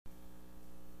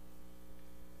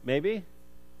Maybe?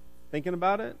 Thinking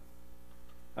about it?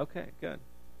 Okay, good.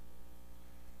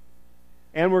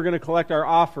 And we're going to collect our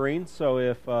offering, so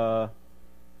if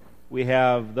we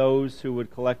have those who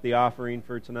would collect the offering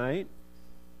for tonight,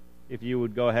 if you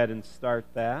would go ahead and start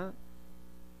that.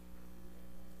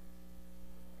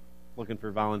 Looking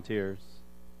for volunteers.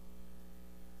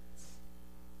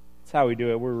 That's how we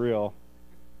do it. We're real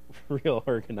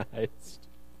organized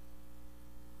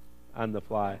on the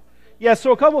fly. Yeah,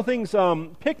 so a couple things.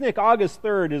 Picnic August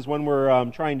 3rd is when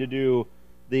we're trying to do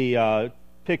the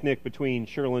picnic between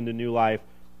Sherland and New Life.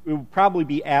 We will probably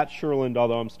be at Sherland,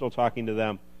 although I'm still talking to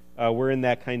them. We're in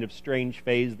that kind of strange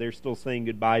phase. They're still saying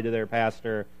goodbye to their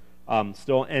pastor,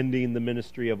 still ending the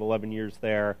ministry of 11 years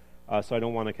there. So I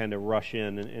don't want to kind of rush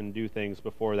in and do things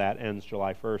before that ends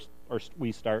July 1st, or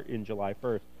we start in July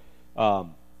 1st.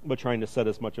 But trying to set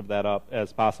as much of that up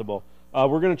as possible.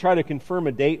 We're going to try to confirm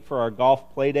a date for our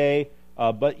golf play day.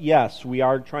 But yes, we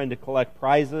are trying to collect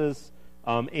prizes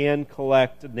and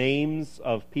collect names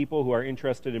of people who are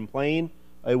interested in playing.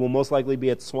 It will most likely be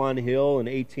at Swan Hill, an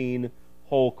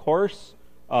 18-hole course.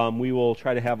 We will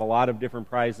try to have a lot of different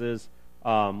prizes.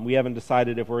 We haven't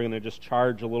decided if we're going to just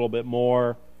charge a little bit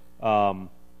more than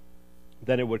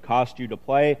it would cost you to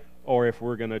play, or if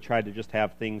we're going to try to just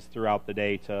have things throughout the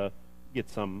day to get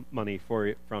some money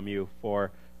from you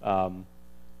for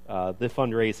the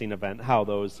fundraising event. How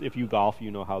those, if you golf, you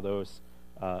know how those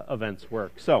events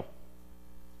work. So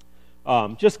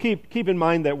just keep in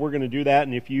mind that we're going to do that,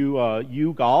 and if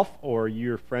you golf or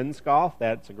your friends golf,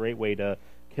 that's a great way to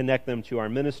connect them to our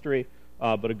ministry,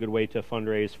 but a good way to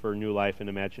fundraise for New Life in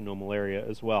Imagine No Malaria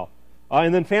as well.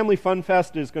 And then Family Fun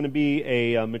Fest is going to be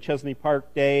a McChesney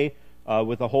Park day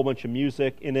with a whole bunch of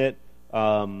music in it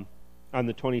on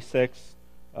the 26th.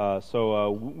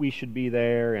 So we should be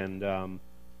there, and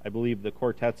I believe the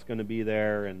quartet's going to be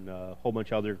there, and a whole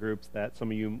bunch of other groups that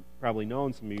some of you probably know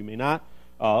and some of you may not,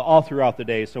 all throughout the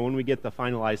day. So when we get the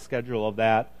finalized schedule of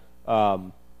that,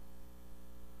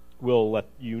 we'll let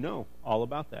you know all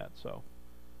about that. So,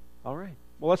 all right.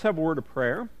 Well, let's have a word of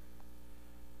prayer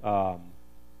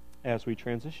as we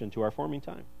transition to our forming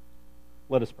time.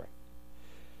 Let us pray.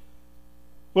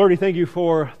 Lord, we thank you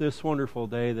for this wonderful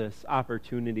day, this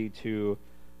opportunity to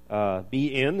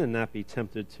be in and not be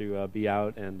tempted to be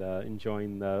out and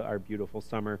enjoying our beautiful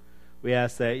summer. We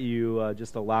ask that you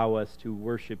just allow us to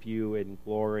worship you in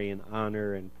glory and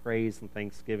honor and praise and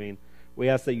thanksgiving. We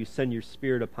ask that you send your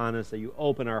Spirit upon us, that you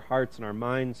open our hearts and our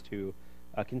minds to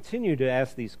continue to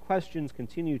ask these questions,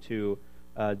 continue to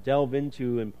delve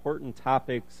into important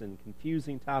topics and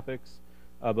confusing topics,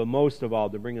 but most of all,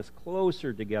 to bring us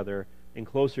closer together and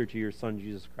closer to your Son,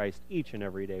 Jesus Christ, each and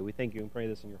every day. We thank you and pray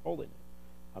this in your holy name.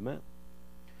 Amen.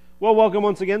 Well, welcome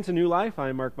once again to New Life.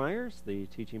 I'm Mark Myers, the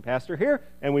teaching pastor here,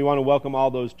 and we want to welcome all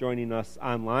those joining us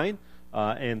online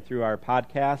and through our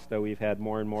podcast. We've had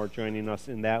more and more joining us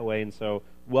in that way, and so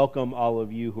welcome all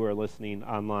of you who are listening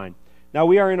online. Now,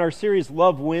 we are in our series,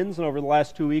 Love Wins, and over the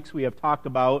last 2 weeks, we have talked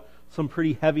about some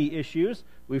pretty heavy issues.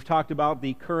 We've talked about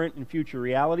the current and future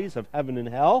realities of heaven and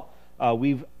hell.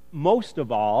 We've, most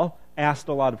of all, asked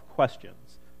a lot of questions.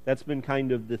 That's been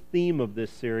kind of the theme of this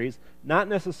series, not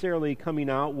necessarily coming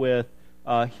out with,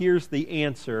 here's the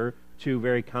answer to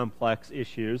very complex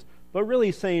issues, but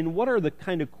really saying, what are the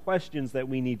kind of questions that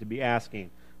we need to be asking?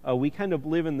 We kind of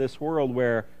live in this world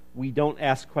where we don't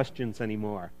ask questions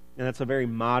anymore, and that's a very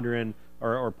modern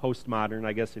or postmodern,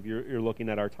 I guess if you're looking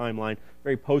at our timeline,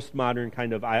 very postmodern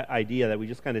kind of idea that we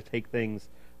just kind of take things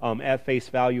at face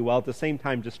value while at the same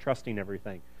time just trusting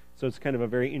everything. So it's kind of a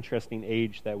very interesting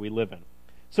age that we live in.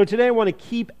 So today I want to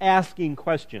keep asking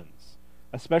questions,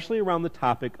 especially around the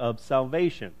topic of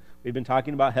salvation. We've been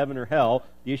talking about heaven or hell.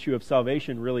 The issue of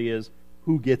salvation really is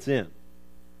who gets in.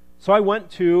 So I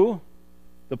went to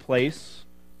the place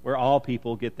where all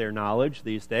people get their knowledge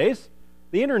these days,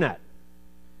 the internet.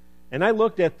 And I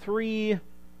looked at 3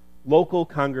 local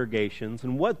congregations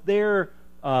and what their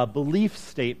belief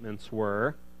statements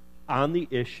were on the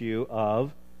issue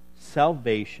of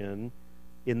salvation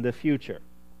in the future.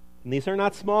 And these are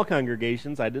not small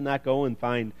congregations. I did not go and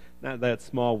find, not that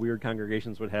small, weird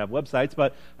congregations would have websites,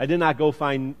 but I did not go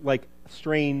find like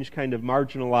strange, kind of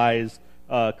marginalized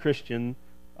Christian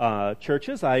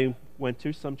churches. I went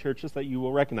to some churches that you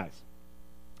will recognize.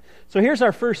 So here's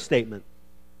our first statement.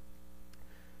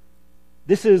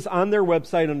 This is on their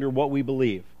website under What We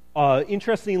Believe.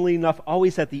 Interestingly enough,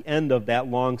 always at the end of that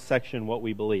long section, What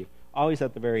We Believe. Always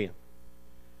at the very end.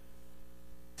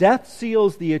 Death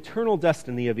seals the eternal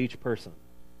destiny of each person.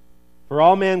 For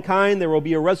all mankind, there will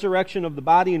be a resurrection of the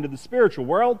body into the spiritual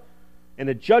world and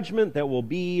a judgment that will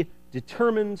be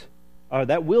determined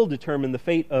that will determine the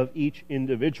fate of each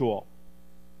individual.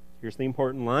 Here's the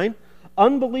important line.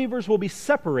 Unbelievers will be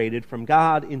separated from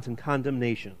God into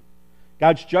condemnation.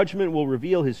 God's judgment will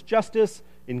reveal his justice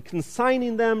in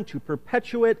consigning them to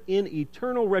perpetuate in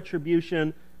eternal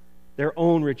retribution their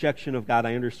own rejection of God.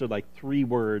 I understood like 3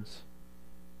 words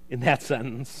in that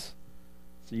sentence.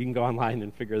 So you can go online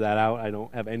and figure that out. I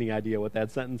don't have any idea what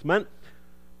that sentence meant.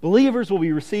 Believers will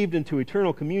be received into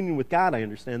eternal communion with God, I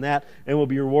understand that, and will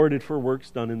be rewarded for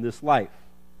works done in this life.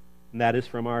 And that is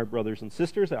from our brothers and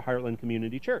sisters at Heartland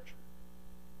Community Church.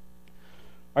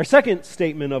 Our second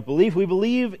statement of belief, we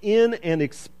believe in and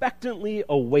expectantly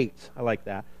await, I like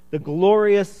that, the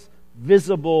glorious,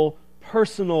 visible,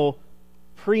 personal,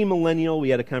 premillennial, we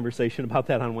had a conversation about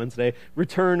that on Wednesday,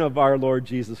 return of our Lord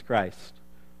Jesus Christ.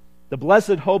 The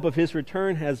blessed hope of his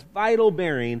return has vital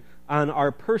bearing on our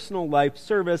personal life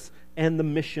service and the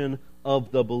mission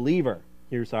of the believer.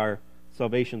 Here's our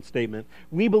salvation statement.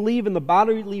 We believe in the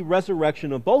bodily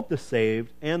resurrection of both the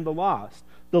saved and the lost.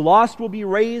 The lost will be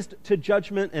raised to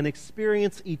judgment and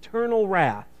experience eternal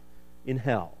wrath in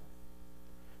hell.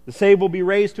 The saved will be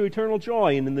raised to eternal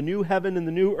joy and in the new heaven and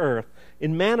the new earth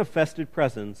in manifested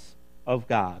presence of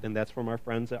God. And that's from our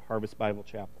friends at Harvest Bible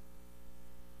Chapel.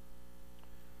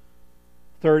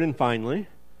 Third and finally,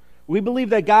 we believe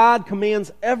that God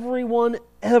commands everyone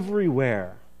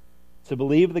everywhere to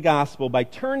believe the gospel by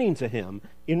turning to him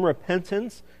in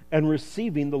repentance and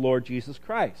receiving the Lord Jesus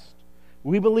Christ.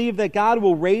 We believe that God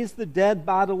will raise the dead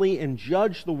bodily and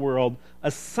judge the world,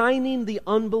 assigning the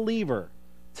unbeliever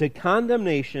to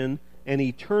condemnation and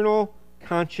eternal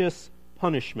conscious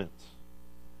punishment,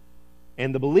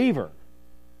 and the believer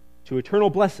to eternal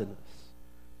blessedness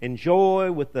and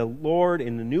joy with the Lord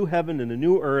in the new heaven and the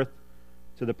new earth,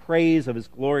 to the praise of his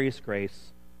glorious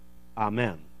grace.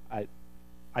 Amen.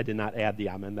 I did not add the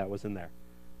amen, that was in there.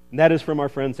 And that is from our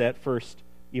friends at First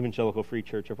Evangelical Free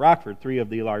Church of Rockford, 3 of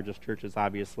the largest churches,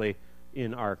 obviously,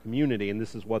 in our community. And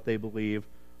this is what they believe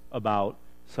about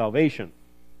salvation.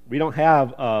 We don't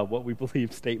have a what we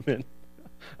believe statement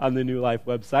on the New Life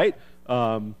website,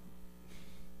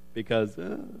 because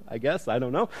I guess, I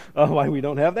don't know why we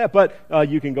don't have that. But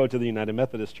you can go to the United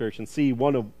Methodist Church and see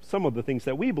some of the things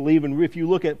that we believe. And if you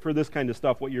look at for this kind of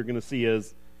stuff, what you're going to see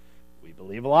is we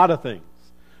believe a lot of things.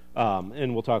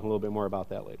 And we'll talk a little bit more about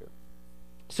that later.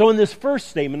 So in this first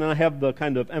statement, and I have the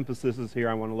kind of emphasis here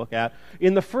I want to look at.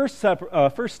 In the first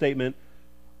statement,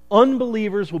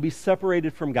 unbelievers will be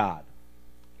separated from God.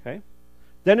 Okay?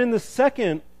 Then in the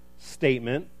second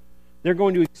statement, they're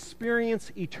going to experience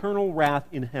eternal wrath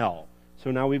in hell.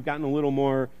 So now we've gotten a little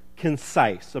more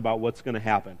concise about what's going to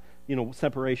happen. You know,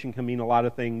 separation can mean a lot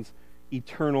of things.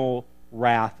 Eternal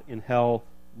wrath in hell,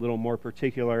 a little more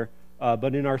particular.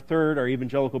 But in our third, our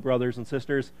evangelical brothers and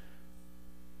sisters,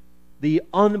 the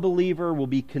unbeliever will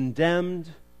be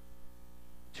condemned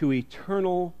to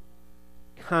eternal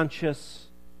conscious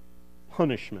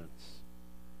punishments.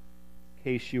 In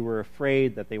case you were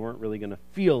afraid that they weren't really going to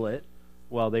feel it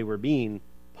while they were being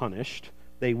punished,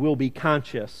 they will be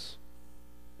conscious,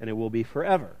 and it will be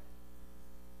forever.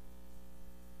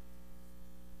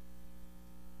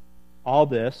 All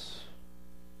this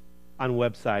on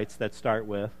websites that start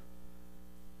with,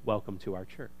 "Welcome to our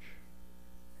church."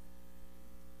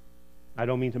 I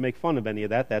don't mean to make fun of any of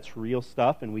that. That's real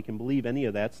stuff, and we can believe any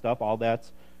of that stuff. All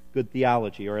that's good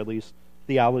theology, or at least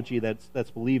theology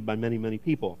that's believed by many, many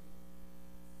people.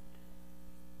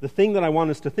 The thing that I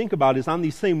want us to think about is on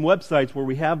these same websites where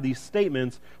we have these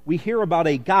statements, we hear about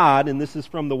a God, and this is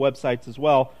from the websites as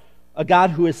well, a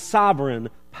God who is sovereign,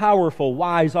 powerful,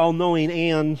 wise, all-knowing,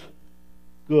 and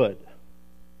good.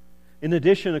 In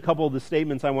addition, a couple of the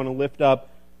statements I want to lift up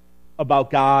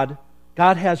about God.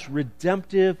 God has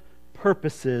redemptive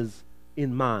purposes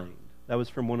in mind. That was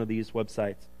from one of these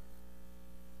websites.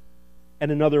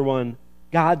 And another one,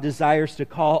 God desires to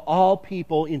call all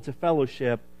people into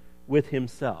fellowship with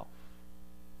himself.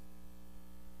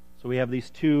 So we have these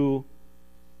two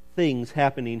things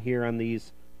happening here on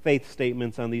these faith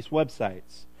statements on these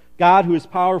websites. God, who is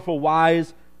powerful,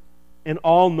 wise, and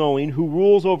all-knowing, who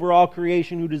rules over all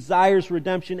creation, who desires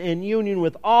redemption and union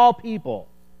with all people.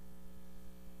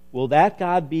 Will that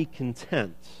God be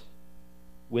content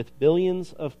with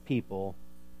billions of people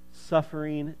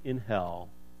suffering in hell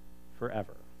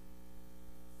forever?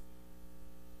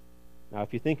 Now,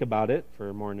 if you think about it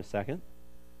for more than a second,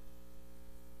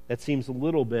 that seems a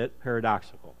little bit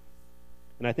paradoxical.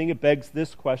 And I think it begs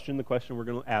this question, the question we're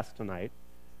going to ask tonight.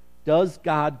 Does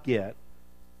God get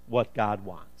what God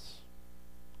wants?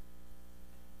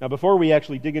 Now, before we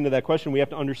actually dig into that question, we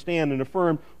have to understand and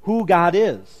affirm who God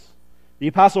is. The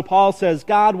Apostle Paul says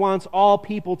God wants all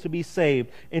people to be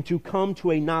saved and to come to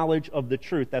a knowledge of the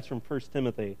truth. That's from 1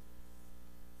 Timothy.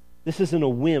 This isn't a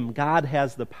whim. God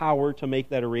has the power to make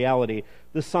that a reality.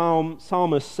 The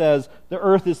psalmist says, the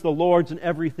earth is the Lord's and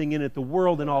everything in it, the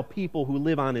world and all people who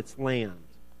live on its land.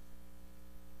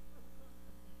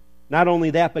 Not only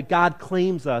that, but God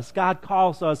claims us. God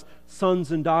calls us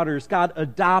sons and daughters. God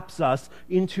adopts us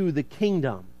into the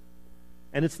kingdom.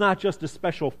 And it's not just a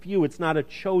special few. It's not a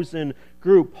chosen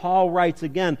group. Paul writes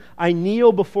again, I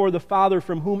kneel before the Father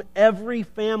from whom every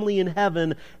family in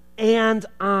heaven and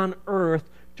on earth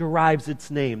derives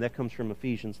its name. That comes from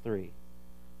Ephesians 3.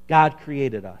 God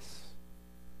created us.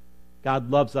 God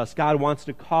loves us. God wants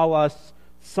to call us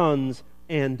sons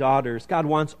and daughters. God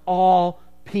wants all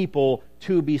people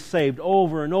to be saved.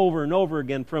 Over and over and over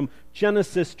again, from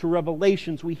Genesis to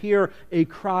Revelations, we hear a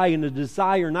cry and a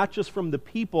desire, not just from the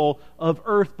people of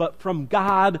earth, but from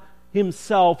God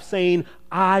Himself saying,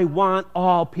 I want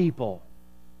all people.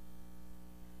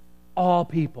 All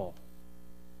people.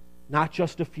 Not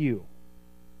just a few.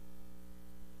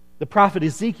 The prophet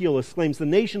Ezekiel exclaims, the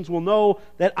nations will know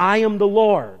that I am the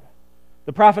Lord.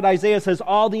 The prophet Isaiah says,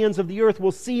 all the ends of the earth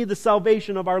will see the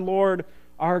salvation of our Lord,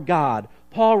 our God.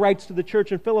 Paul writes to the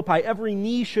church in Philippi, every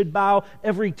knee should bow,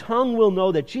 every tongue will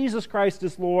know that Jesus Christ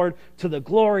is Lord, to the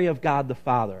glory of God the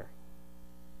Father.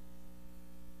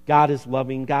 God is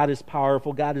loving, God is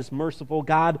powerful, God is merciful,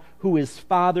 God who is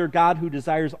Father, God who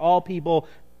desires all people,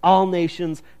 all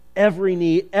nations, every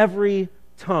knee, every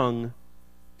tongue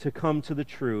to come to the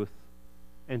truth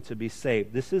and to be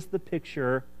saved. This is the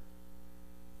picture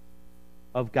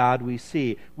of God we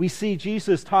see. We see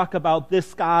Jesus talk about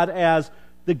this God as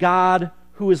the God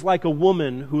who is like a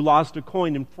woman who lost a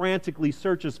coin and frantically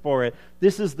searches for it.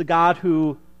 This is the God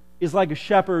who is like a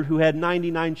shepherd who had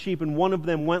 99 sheep and one of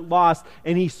them went lost,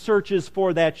 and he searches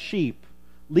for that sheep,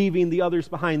 leaving the others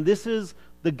behind. This is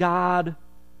the God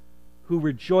who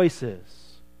rejoices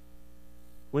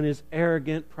when his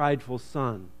arrogant, prideful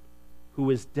son, who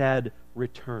is dead,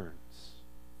 returns.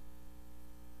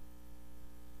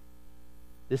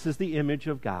 This is the image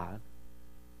of God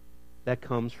that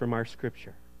comes from our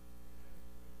Scripture.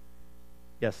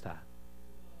 Yes, Todd.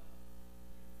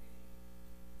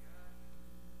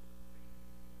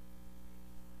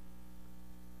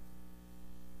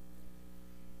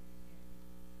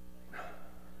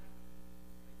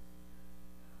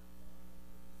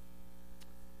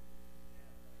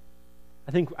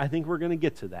 I think we're going to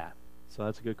get to that. So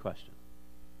that's a good question.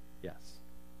 Yes.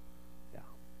 Yeah.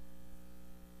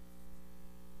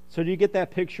 So do you get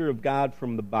that picture of God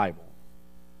from the Bible?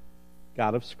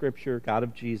 God of Scripture, God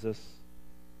of Jesus.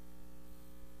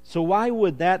 So why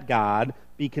would that God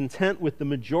be content with the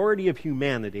majority of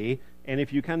humanity? And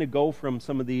if you kind of go from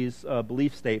some of these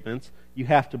belief statements, you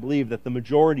have to believe that the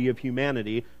majority of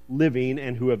humanity living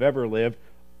and who have ever lived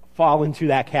fall into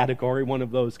that category, one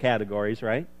of those categories,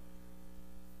 right?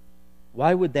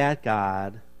 Why would that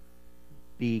God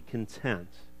be content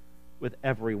with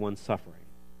everyone suffering?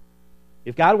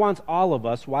 If God wants all of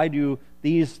us, why do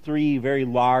these three very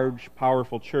large,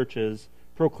 powerful churches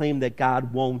proclaim that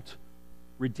God won't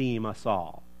redeem us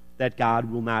all, that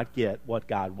God will not get what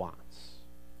God wants?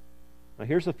 Now,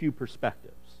 here's a few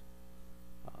perspectives.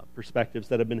 Perspectives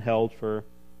that have been held for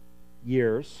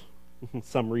years,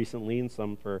 some recently and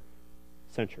some for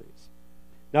centuries.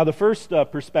 Now, the first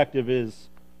perspective is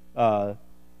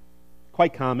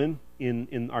quite common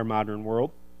in our modern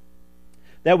world,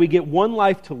 that we get one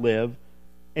life to live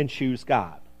and choose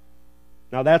God.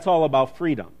 Now, that's all about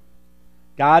freedom.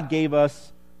 God gave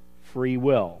us free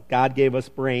will. God gave us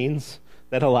brains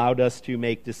that allowed us to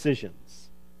make decisions.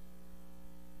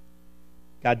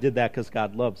 God did that because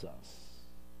God loves us,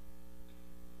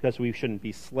 because we shouldn't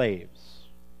be slaves.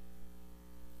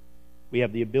 We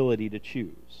have the ability to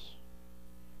choose.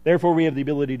 Therefore, we have the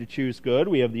ability to choose good,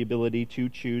 we have the ability to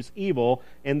choose evil,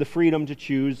 and the freedom to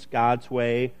choose God's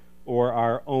way or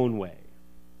our own way.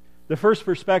 The first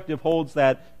perspective holds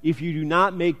that if you do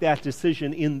not make that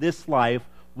decision in this life,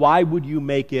 why would you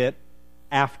make it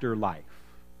after life?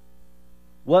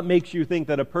 What makes you think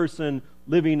that a person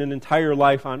living an entire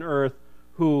life on earth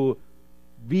who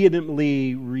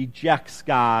vehemently rejects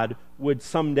God would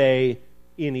someday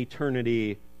in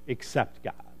eternity accept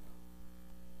God?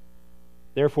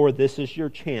 Therefore, this is your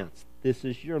chance. This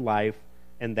is your life,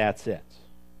 and that's it.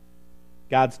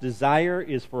 God's desire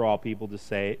is for all people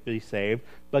to be saved,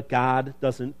 but God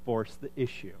doesn't force the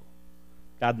issue.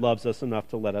 God loves us enough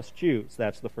to let us choose.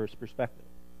 That's the first perspective.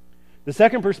 The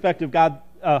second perspective God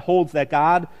holds that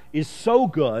God is so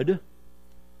good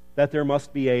that there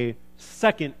must be a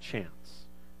second chance.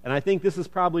 And I think this is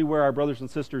probably where our brothers and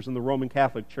sisters in the Roman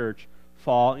Catholic Church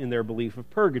fall in their belief of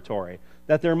purgatory,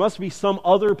 that there must be some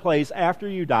other place after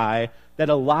you die that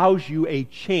allows you a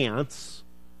chance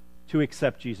to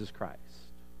accept Jesus Christ.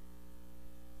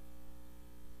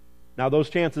 Now, those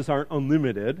chances aren't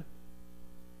unlimited,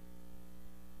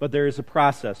 but there is a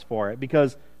process for it,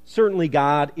 because certainly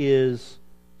God is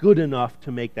good enough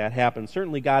to make that happen.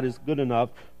 Certainly God is good enough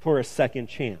for a second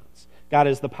chance. God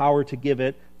has the power to give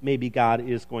it. Maybe God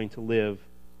is going to live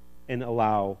and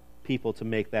allow people to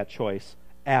make that choice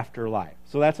after life.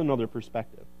 So that's another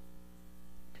perspective.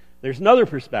 There's another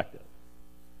perspective.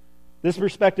 This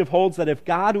perspective holds that if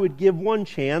God would give one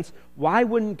chance, why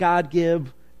wouldn't God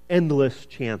give endless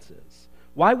chances?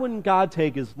 Why wouldn't God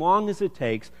take as long as it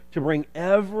takes to bring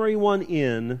everyone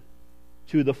in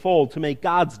to the fold, to make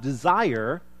God's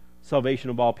desire, salvation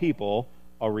of all people,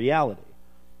 a reality?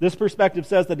 This perspective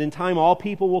says that in time all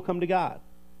people will come to God.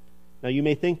 Now you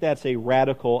may think that's a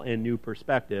radical and new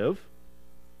perspective,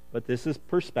 but this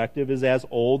perspective is as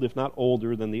old, if not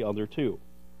older, than the other two.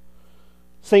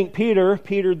 St. Peter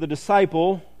the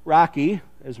disciple, Rocky,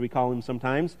 as we call him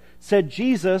sometimes, said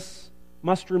Jesus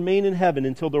must remain in heaven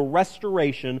until the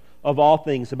restoration of all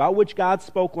things, about which God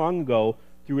spoke long ago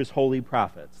through his holy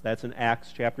prophets. That's in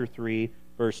Acts chapter 3,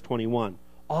 verse 21.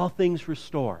 All things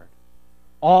restored.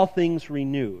 All things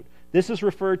renewed. This is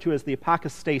referred to as the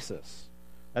apocastasis.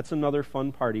 That's another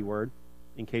fun party word,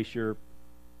 in case you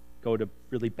go to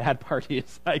really bad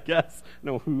parties, I guess.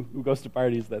 No, who goes to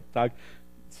parties that talk?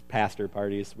 It's pastor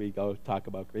parties. We go talk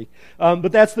about Greek.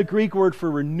 But that's the Greek word for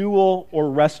renewal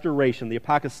or restoration, the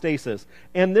apocastasis.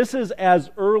 And this is as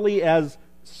early as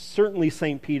certainly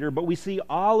St. Peter, but we see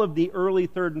all of the early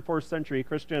 3rd and 4th century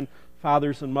Christian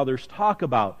fathers and mothers talk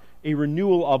about a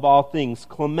renewal of all things.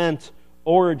 Clement,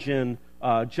 Origen,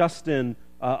 Justin,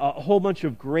 a whole bunch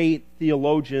of great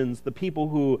theologians, the people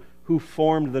who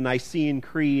formed the Nicene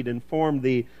Creed and formed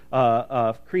the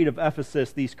Creed of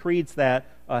Ephesus, these creeds that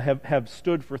have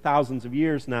stood for thousands of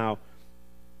years now.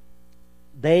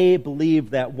 They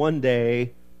believed that one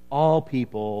day all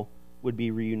people would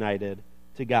be reunited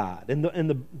to God. And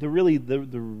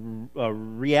the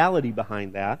reality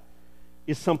behind that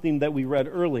is something that we read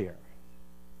earlier.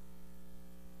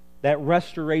 That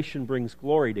restoration brings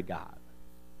glory to God.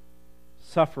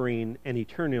 Suffering and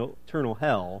eternal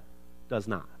hell does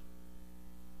not.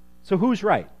 So who's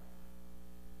right?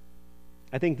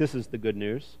 I think this is the good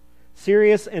news.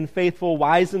 Serious and faithful,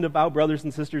 wise and devout brothers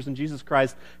and sisters in Jesus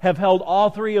Christ have held all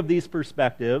three of these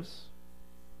perspectives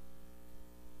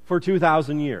for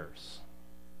 2,000 years.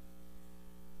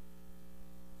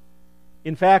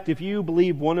 In fact, if you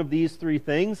believe one of these three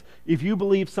things, if you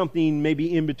believe something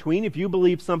maybe in between, if you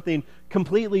believe something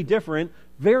completely different,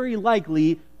 very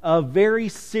likely a very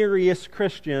serious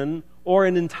Christian or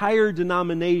an entire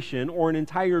denomination or an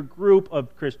entire group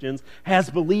of Christians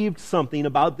has believed something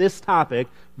about this topic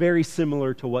very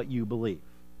similar to what you believe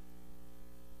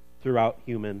throughout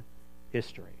human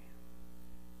history.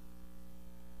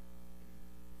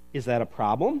 Is that a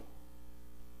problem?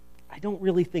 I don't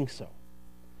really think so.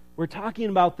 We're talking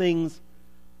about things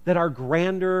that are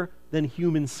grander than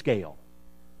human scale.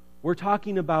 We're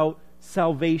talking about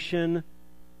salvation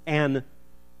and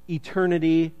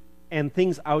eternity and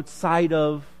things outside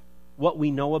of what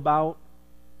we know about.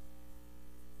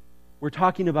 We're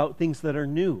talking about things that are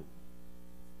new.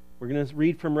 We're going to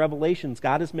read from Revelations.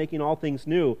 God is making all things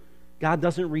new. God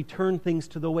doesn't return things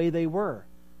to the way they were.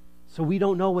 So we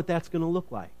don't know what that's going to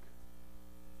look like.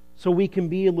 So we can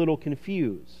be a little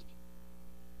confused.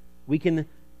 We can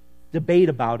debate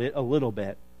about it a little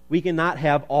bit. We can not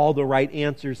have all the right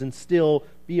answers and still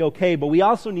be okay, but we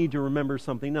also need to remember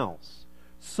something else.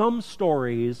 Some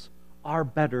stories are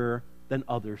better than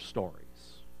other stories.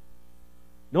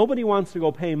 Nobody wants to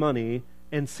go pay money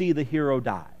and see the hero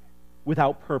die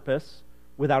without purpose,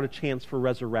 without a chance for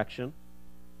resurrection.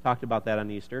 Talked about that on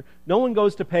Easter. No one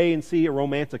goes to pay and see a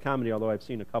romantic comedy, although I've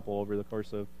seen a couple over the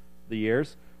course of the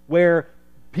years, where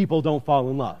people don't fall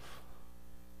in love.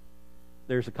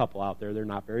 There's a couple out there, they're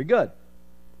not very good.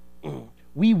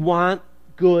 We want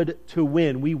good to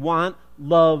win. We want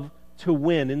love to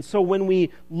win. And so when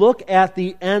we look at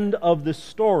the end of the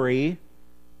story,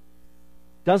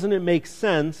 doesn't it make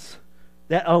sense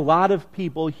that a lot of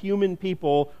people, human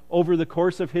people, over the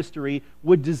course of history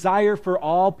would desire for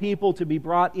all people to be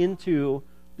brought into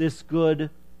this good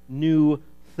new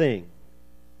thing?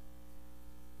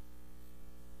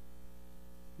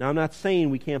 Now, I'm not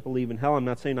saying we can't believe in hell. I'm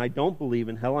not saying I don't believe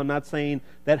in hell. I'm not saying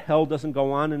that hell doesn't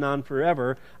go on and on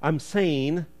forever. I'm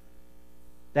saying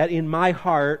that in my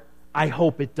heart, I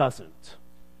hope it doesn't.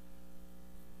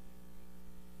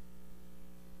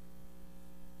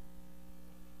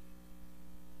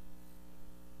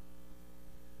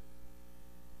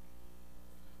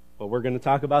 we're going to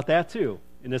talk about that too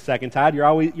in a second. Todd,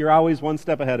 you're always one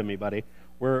step ahead of me, buddy.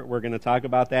 We're going to talk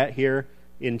about that here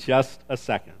in just a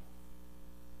second.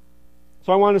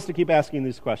 So I want us to keep asking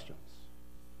these questions.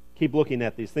 Keep looking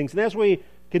at these things. And as we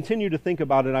continue to think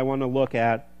about it, I want to look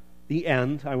at the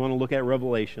end. I want to look at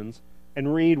Revelations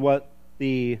and read what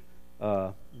the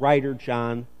writer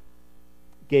John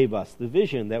gave us, the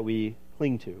vision that we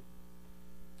cling to.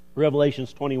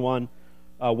 Revelations 21,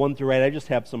 1 through 8. I just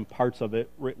have some parts of it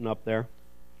written up there.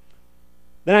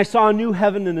 Then I saw a new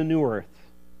heaven and a new earth,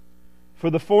 for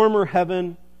the former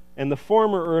heaven and the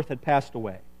former earth had passed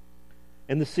away,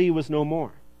 and the sea was no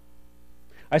more.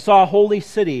 I saw a holy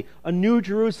city, a new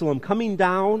Jerusalem, coming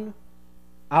down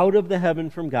out of the heaven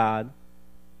from God,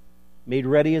 made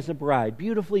ready as a bride,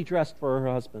 beautifully dressed for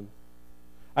her husband.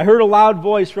 I heard a loud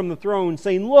voice from the throne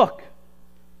saying, "Look,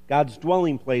 God's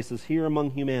dwelling place is here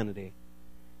among humanity.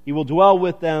 He will dwell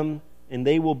with them, and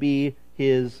they will be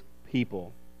His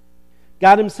people.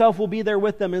 God Himself will be there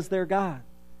with them as their God.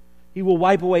 He will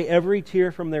wipe away every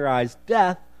tear from their eyes.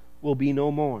 Death will be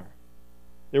no more.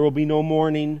 There will be no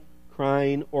mourning,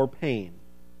 crying, or pain,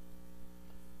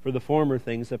 for the former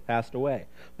things have passed away."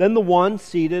 Then the one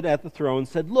seated at the throne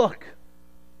said, "Look,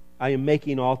 I am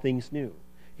making all things new."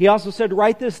 He also said,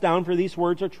 "Write this down, for these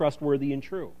words are trustworthy and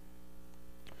true."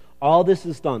 All this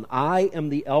is done. I am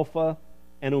the Alpha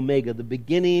and Omega, the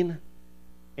beginning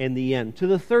and the end. To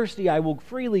the thirsty I will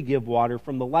freely give water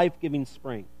from the life-giving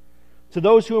spring. To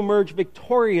those who emerge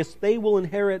victorious, they will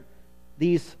inherit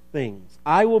these things.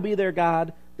 I will be their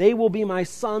God. They will be my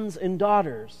sons and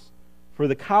daughters. For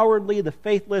the cowardly, the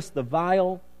faithless, the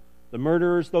vile, the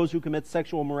murderers, those who commit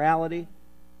sexual immorality,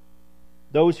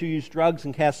 those who use drugs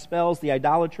and cast spells, the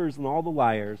idolaters and all the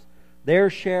liars, their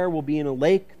share will be in a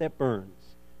lake that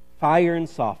burns, fire and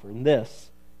sulfur, and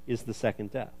this is the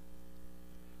second death.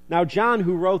 Now John,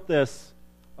 who wrote this,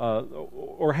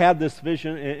 or had this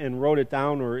vision and wrote it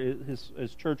down, or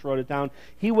his church wrote it down,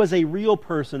 he was a real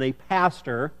person, a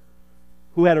pastor,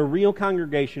 who had a real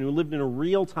congregation, who lived in a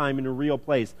real time, in a real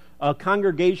place. A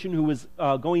congregation who was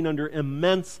going under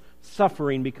immense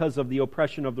suffering because of the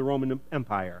oppression of the Roman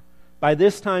Empire. By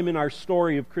this time in our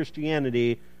story of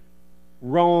Christianity,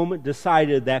 Rome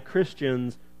decided that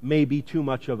Christians may be too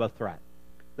much of a threat.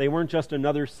 They weren't just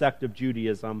another sect of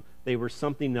Judaism. They were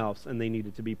something else, and they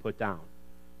needed to be put down.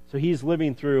 So he's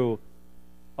living through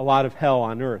a lot of hell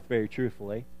on earth, very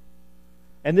truthfully.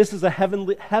 And this is a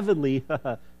heavenly,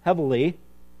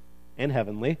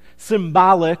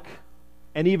 symbolic,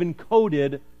 and even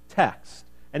coded text.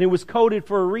 And it was coded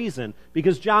for a reason,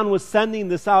 because John was sending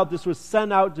this out. This was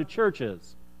sent out to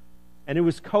churches. And it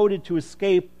was coded to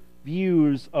escape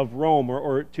views of Rome,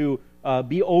 or to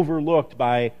be overlooked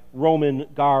by Roman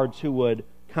guards who would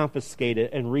confiscate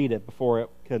it and read it before it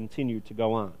continued to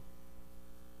go on.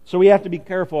 So we have to be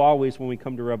careful always when we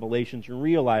come to Revelations and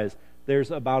realize there's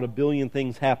about 1 billion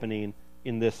things happening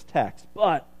in this text.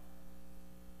 But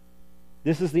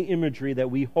this is the imagery that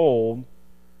we hold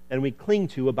and we cling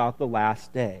to about the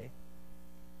last day.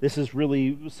 This is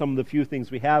really some of the few things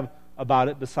we have about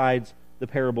it besides the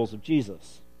parables of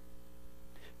Jesus.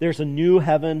 There's a new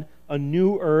heaven, a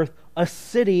new earth, a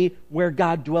city where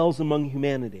God dwells among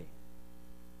humanity.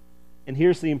 And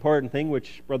here's the important thing,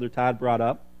 which Brother Todd brought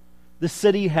up. The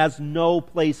city has no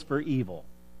place for evil.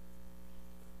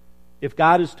 If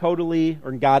God is totally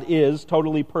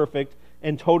perfect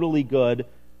and totally good,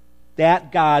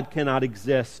 that God cannot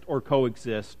exist or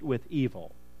coexist with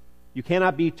evil. You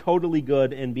cannot be totally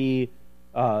good and be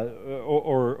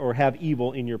or have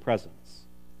evil in your presence.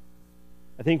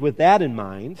 I think with that in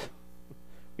mind,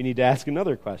 we need to ask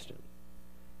another question.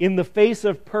 In the face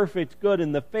of perfect good,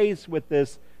 in the face with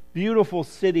this beautiful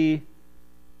city,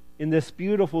 in this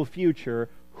beautiful future,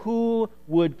 who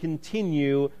would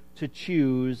continue to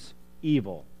choose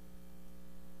evil?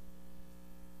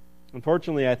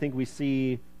 Unfortunately, I think we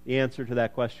see the answer to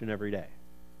that question every day.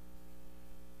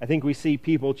 I think we see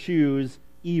people choose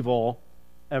evil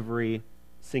every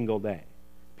single day.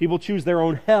 People choose their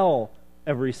own hell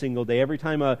every single day. Every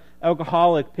time an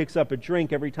alcoholic picks up a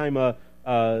drink, every time a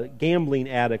gambling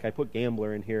addict, I put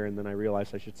gambler in here and then I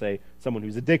realized I should say someone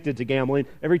who's addicted to gambling.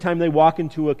 Every time they walk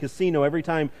into a casino, every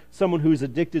time someone who's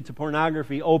addicted to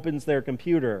pornography opens their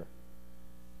computer,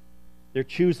 they're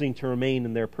choosing to remain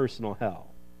in their personal hell.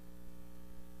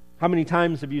 How many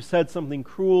times have you said something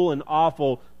cruel and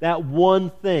awful, that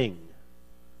one thing,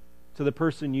 to the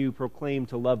person you proclaim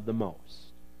to love the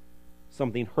most?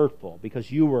 Something hurtful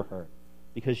because you were hurt,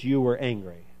 because you were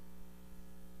angry.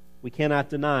 We cannot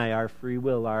deny our free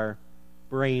will, our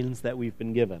brains that we've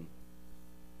been given.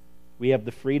 We have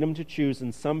the freedom to choose,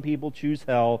 and some people choose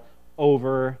hell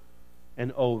over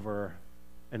and over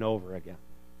and over again.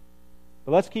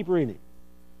 But let's keep reading.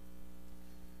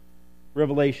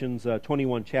 Revelations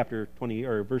 21, chapter 20,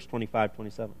 or verse 25,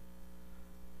 27.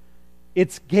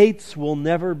 Its gates will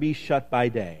never be shut by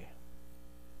day,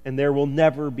 and there will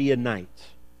never be a night.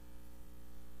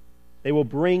 They will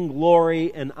bring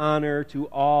glory and honor to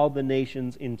all the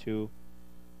nations into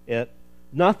it.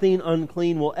 Nothing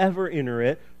unclean will ever enter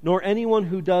it, nor anyone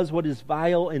who does what is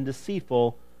vile and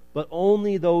deceitful, but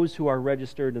only those who are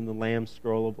registered in the Lamb's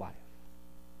scroll of life.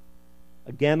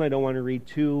 Again, I don't want to read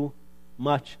too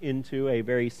much into a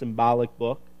very symbolic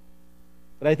book,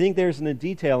 but I think there's a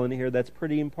detail in here that's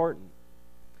pretty important.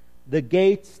 The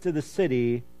gates to the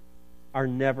city are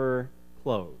never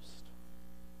closed.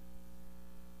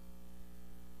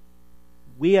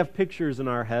 We have pictures in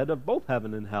our head of both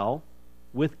heaven and hell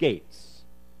with gates.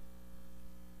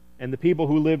 And the people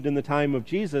who lived in the time of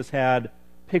Jesus had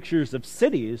pictures of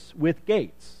cities with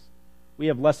gates. We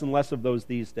have less and less of those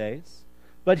these days.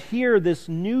 But here, this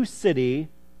new city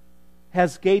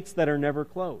has gates that are never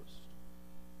closed.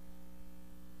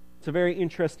 It's a very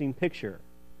interesting picture.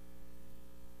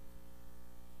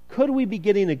 Could we be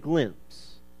getting a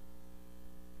glimpse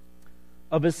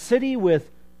of a city with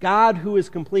God who is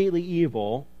completely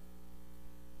evil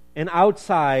and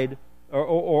outside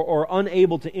or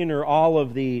unable to enter all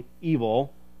of the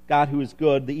evil, God who is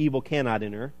good, the evil cannot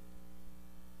enter?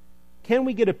 Can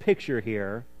we get a picture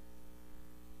here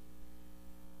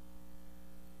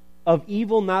of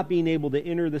evil not being able to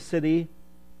enter the city,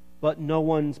 but no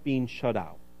one's being shut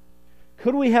out?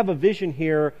 Could we have a vision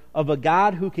here of a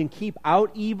God who can keep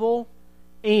out evil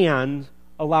and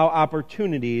allow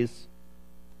opportunities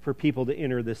for people to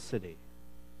enter this city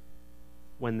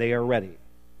when they are ready,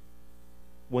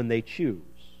 when they choose?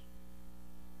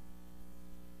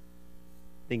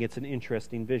 I think it's an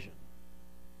interesting vision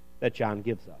that John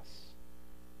gives us.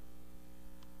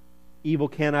 Evil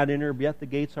cannot enter, yet the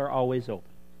gates are always open.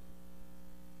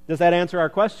 Does that answer our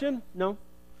question? No.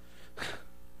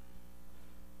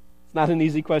 It's not an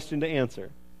easy question to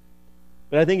answer.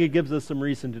 But I think it gives us some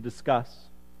reason to discuss.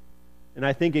 And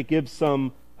I think it gives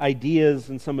some ideas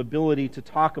and some ability to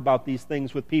talk about these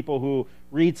things with people who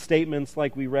read statements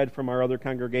like we read from our other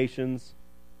congregations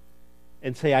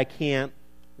and say, I can't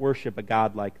worship a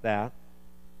God like that,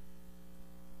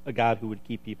 a God who would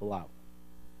keep people out.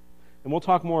 And we'll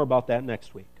talk more about that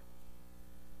next week.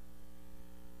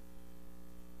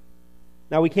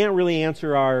 Now, we can't really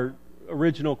answer our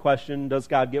original question, does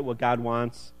God get what God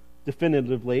wants,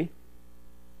 definitively.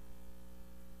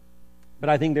 But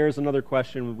I think there's another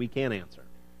question we can answer.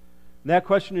 And that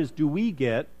question is, do we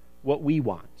get what we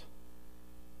want?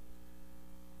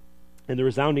 And the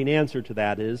resounding answer to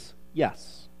that is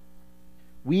yes.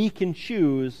 We can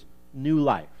choose new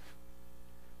life.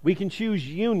 We can choose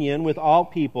union with all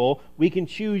people. We can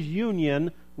choose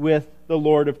union with the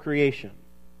Lord of creation.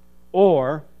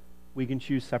 Or we can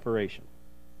choose separation.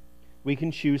 We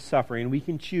can choose suffering. We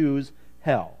can choose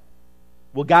hell.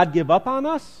 Will God give up on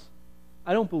us?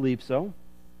 I don't believe so.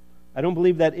 I don't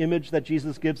believe that image that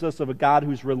Jesus gives us of a God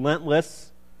who's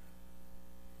relentless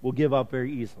will give up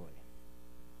very easily.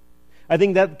 I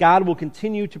think that God will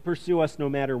continue to pursue us no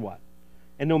matter what.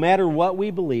 And no matter what we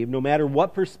believe, no matter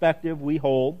what perspective we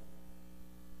hold,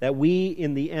 that we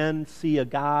in the end see a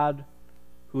God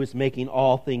who is making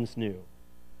all things new.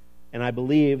 And I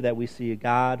believe that we see a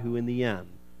God who in the end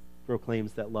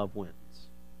proclaims that love wins.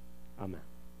 Amen.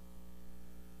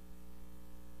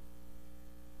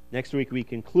 Next week we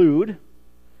conclude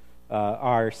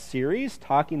our series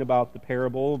talking about the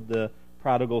parable of the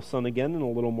prodigal son again in a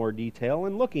little more detail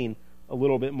and looking a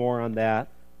little bit more on that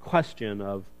question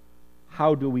of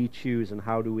how do we choose and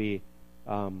how do we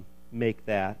make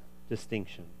that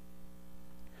distinction.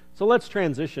 So let's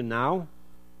transition now,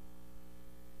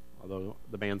 although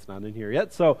the band's not in here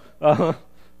yet, so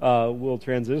we'll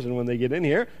transition when they get in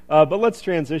here. But let's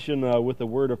transition with a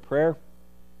word of prayer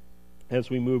as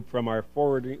we move from our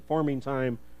forming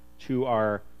time to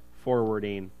our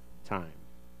forwarding time.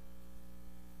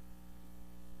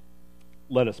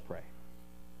 Let us pray.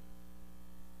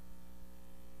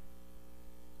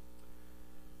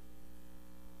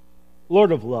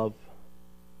 Lord of love,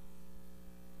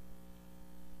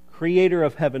 creator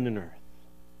of heaven and earth,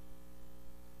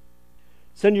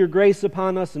 send your grace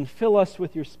upon us and fill us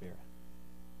with your Spirit.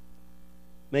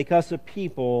 Make us a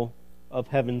people of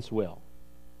heaven's will.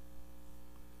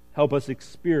 Help us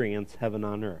experience heaven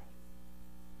on earth.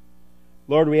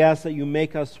 Lord, we ask that you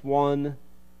make us one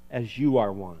as you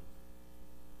are one.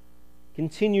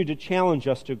 Continue to challenge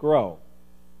us to grow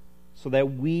so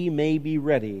that we may be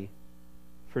ready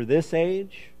for this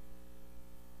age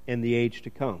and the age to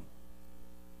come.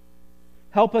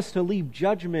 Help us to leave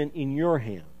judgment in your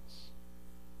hands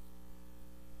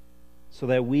so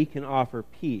that we can offer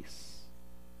peace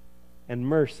and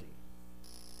mercy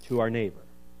to our neighbor.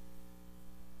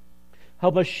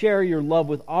 Help us share your love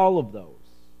with all of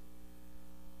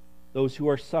those who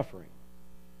are suffering,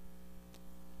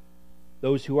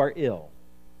 those who are ill,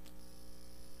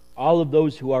 all of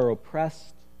those who are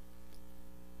oppressed,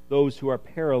 those who are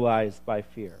paralyzed by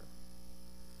fear.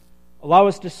 Allow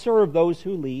us to serve those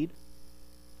who lead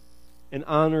and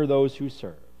honor those who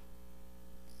serve.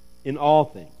 In all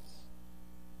things,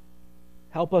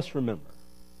 help us remember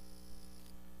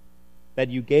that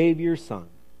you gave your Son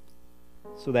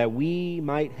so that we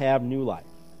might have new life,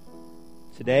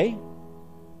 today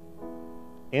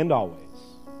and always.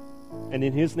 And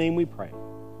in His name we pray.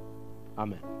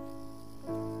 Amen.